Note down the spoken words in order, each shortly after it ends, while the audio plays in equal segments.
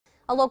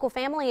A local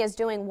family is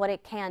doing what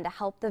it can to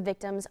help the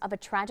victims of a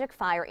tragic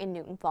fire in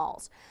Newton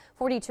Falls.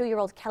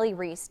 42-year-old Kelly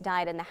Reese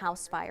died in the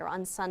house fire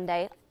on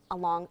Sunday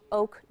along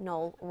Oak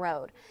Knoll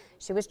Road.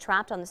 She was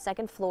trapped on the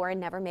second floor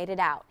and never made it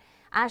out.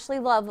 Ashley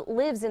Love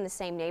lives in the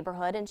same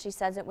neighborhood, and she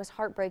says it was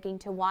heartbreaking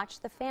to watch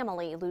the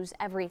family lose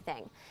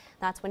everything.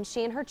 That's when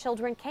she and her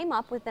children came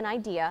up with an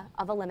idea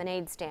of a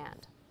lemonade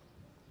stand.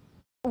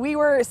 We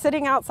were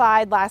sitting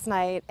outside last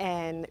night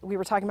and we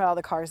were talking about all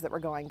the cars that were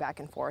going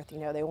back and forth. You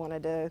know, they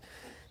wanted to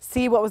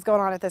see what was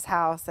going on at this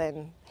house,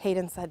 and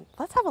Hayden said,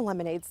 let's have a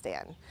lemonade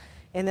stand.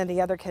 And then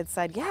the other kids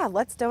said, yeah,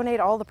 let's donate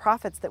all the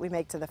profits that we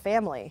make to the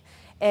family.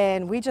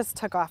 And we just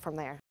took off from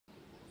there.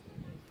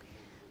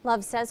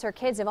 Love says her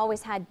kids have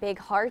always had big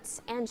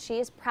hearts, and she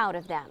is proud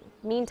of them.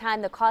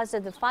 Meantime, the cause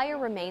of the fire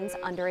remains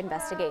under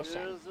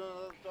investigation.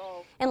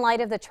 In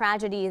light of the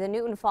tragedy, the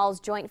Newton Falls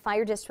Joint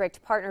Fire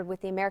District partnered with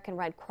the American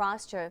Red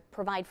Cross to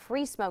provide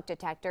free smoke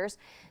detectors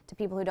to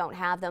people who don't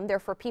have them. They're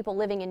for people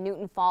living in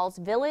Newton Falls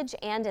Village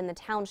and in the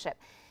township.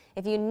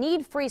 If you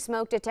need free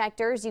smoke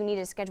detectors, you need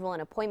to schedule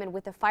an appointment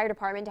with the fire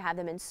department to have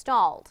them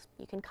installed.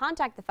 You can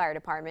contact the fire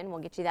department. We'll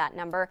get you that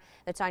number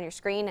that's on your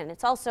screen, and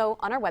it's also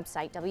on our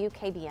website,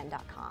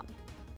 WKBN.com.